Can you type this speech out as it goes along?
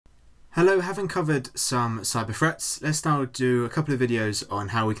Hello, having covered some cyber threats, let's now do a couple of videos on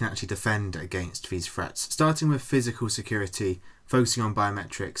how we can actually defend against these threats, starting with physical security, focusing on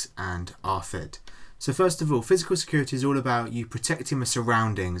biometrics and RFID. So first of all, physical security is all about you protecting the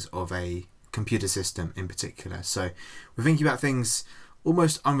surroundings of a computer system in particular. So we're thinking about things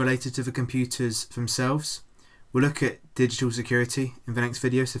almost unrelated to the computers themselves. We'll look at digital security in the next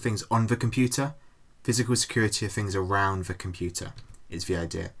video, so things on the computer. Physical security are things around the computer, is the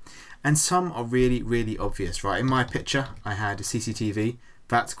idea. And some are really, really obvious, right? In my picture, I had a CCTV.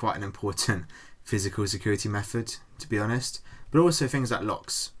 That's quite an important physical security method, to be honest. But also things like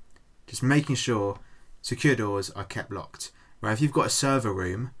locks. Just making sure secure doors are kept locked. Right? If you've got a server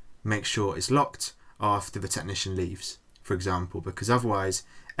room, make sure it's locked after the technician leaves, for example, because otherwise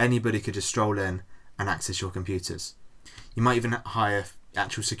anybody could just stroll in and access your computers. You might even hire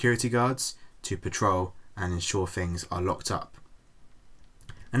actual security guards to patrol and ensure things are locked up.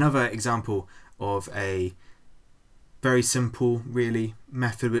 Another example of a very simple, really,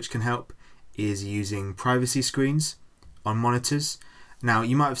 method which can help is using privacy screens on monitors. Now,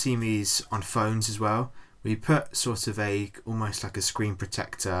 you might have seen these on phones as well. We put sort of almost like a screen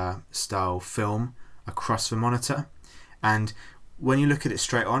protector style film across the monitor. And when you look at it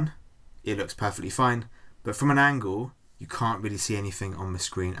straight on, it looks perfectly fine. But from an angle, you can't really see anything on the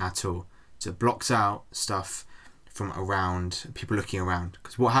screen at all. So it blocks out stuff from around, people looking around.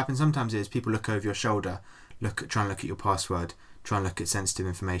 Because what happens sometimes is people look over your shoulder, try and look at your password, try and look at sensitive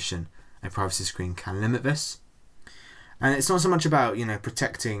information. A privacy screen can limit this. And it's not so much about,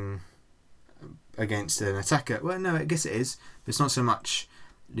 protecting against an attacker. Well, no, I guess it is. But it's not so much,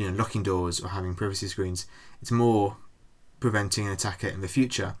 locking doors or having privacy screens. It's more preventing an attacker in the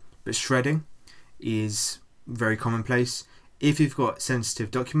future. But shredding is very commonplace. If you've got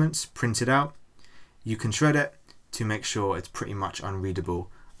sensitive documents printed out, you can shred it to make sure it's pretty much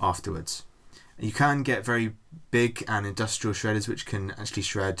unreadable afterwards. You can get very big and industrial shredders which can actually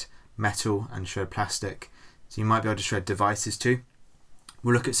shred metal and shred plastic. So you might be able to shred devices too.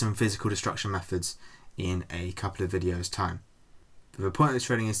 We'll look at some physical destruction methods in a couple of videos' time. But the point of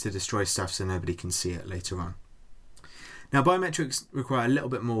shredding is to destroy stuff so nobody can see it later on. Now, biometrics require a little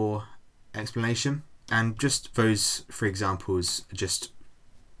bit more explanation, and just those three examples just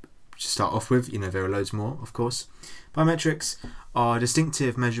to start off with, there are loads more, of course. Biometrics are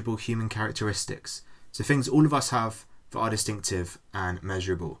distinctive, measurable human characteristics. So things all of us have that are distinctive and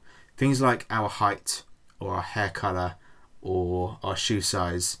measurable. Things like our height or our hair colour or our shoe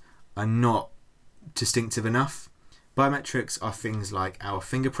size are not distinctive enough. Biometrics are things like our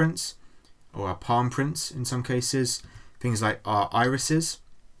fingerprints or our palm prints in some cases. Things like our irises.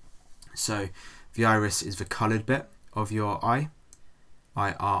 So the iris is the coloured bit of your eye.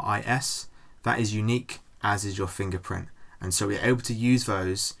 IRIS, that is unique, as is your fingerprint, and so we're able to use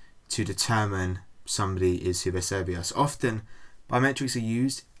those to determine somebody is who they say they are. So often biometrics are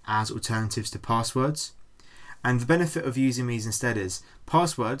used as alternatives to passwords, and the benefit of using these instead is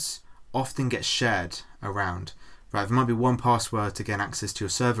passwords often get shared around. Right, there might be one password to gain access to your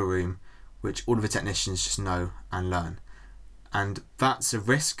server room which all of the technicians just know and learn, and that's a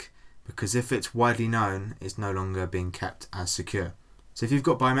risk because if it's widely known, it's no longer being kept as secure. So if you've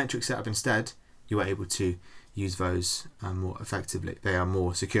got biometrics set up instead, you are able to use those more effectively. They are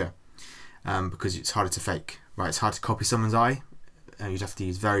more secure because it's harder to fake. Right, it's hard to copy someone's eye. You'd have to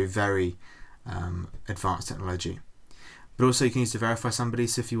use very, very advanced technology. But also you can use to verify somebody.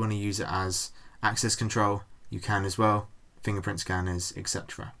 So if you want to use it as access control, you can as well. Fingerprint scanners,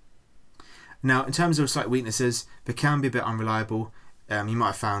 etc. Now, in terms of slight weaknesses, they can be a bit unreliable. You might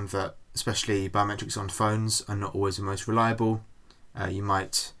have found that especially biometrics on phones are not always the most reliable. You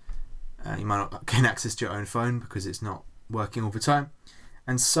might not gain access to your own phone because it's not working all the time,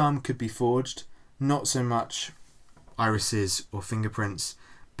 and some could be forged. Not so much irises or fingerprints,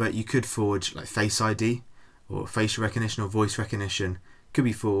 but you could forge like Face ID or facial recognition or voice recognition could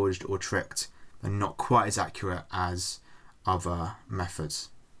be forged or tricked and not quite as accurate as other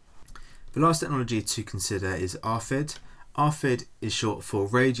methods. The last technology to consider is RFID. RFID is short for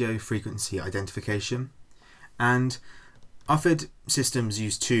radio frequency identification, and RFID systems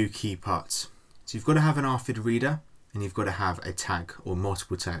use two key parts. So you've got to have an RFID reader and you've got to have a tag or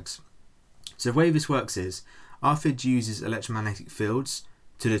multiple tags. So the way this works is RFID uses electromagnetic fields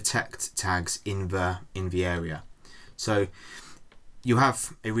to detect tags in the area. So you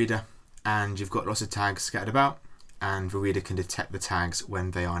have a reader and you've got lots of tags scattered about, and the reader can detect the tags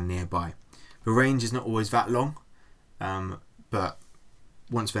when they are nearby. The range is not always that long, but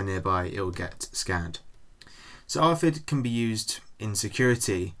once they're nearby, it will get scanned. So RFID can be used in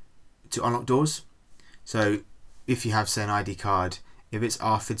security to unlock doors. So if you have, say, an ID card If it's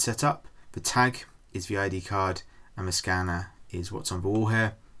RFID set up, the tag is the ID card and the scanner is what's on the wall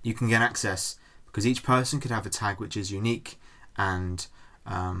here. You can gain access because each person could have a tag which is unique and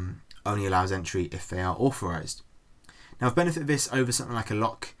only allows entry if they are authorized. Now, the benefit of this over something like a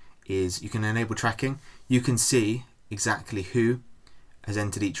lock is you can enable tracking. You can see exactly who has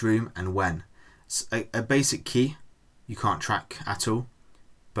entered each room and when. A basic key you can't track at all,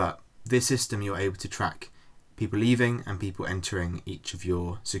 but this system you're able to track people leaving and people entering each of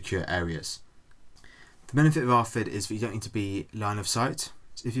your secure areas. The benefit of RFID is that you don't need to be line of sight.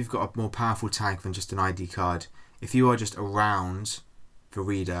 So if you've got a more powerful tag than just an ID card, if you are just around the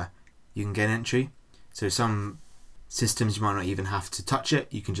reader, you can gain entry. So some systems you might not even have to touch it,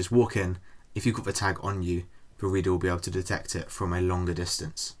 you can just walk in. If you've got the tag on you, the reader will be able to detect it from a longer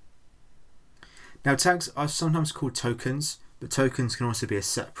distance. Now, tags are sometimes called tokens, but tokens can also be a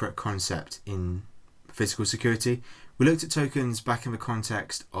separate concept in physical security. We looked at tokens back in the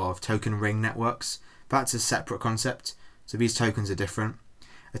context of token ring networks. That's a separate concept, so these tokens are different.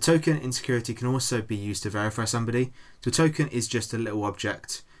 A token in security can also be used to verify somebody. So a token is just a little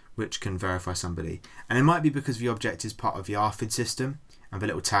object which can verify somebody. And it might be because the object is part of the RFID system and the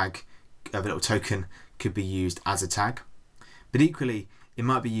little tag, the little token could be used as a tag. But equally, it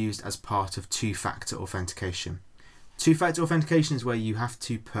might be used as part of two-factor authentication. Two-factor authentication is where you have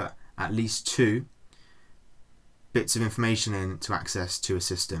to put at least 2 bits of information in to access to a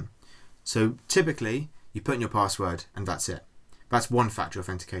system. So typically, you put in your password and that's it. That's one-factor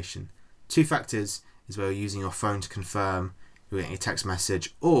authentication. 2 factors is where you're using your phone to confirm you're getting a text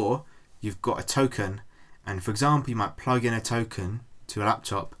message, or you've got a token, and for example, you might plug in a token to a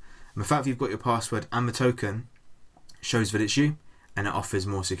laptop, and the fact that you've got your password and the token shows that it's you, and it offers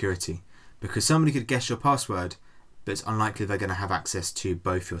more security. Because somebody could guess your password, but it's unlikely they're going to have access to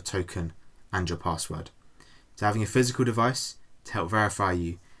both your token and your password. So having a physical device to help verify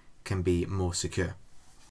you can be more secure.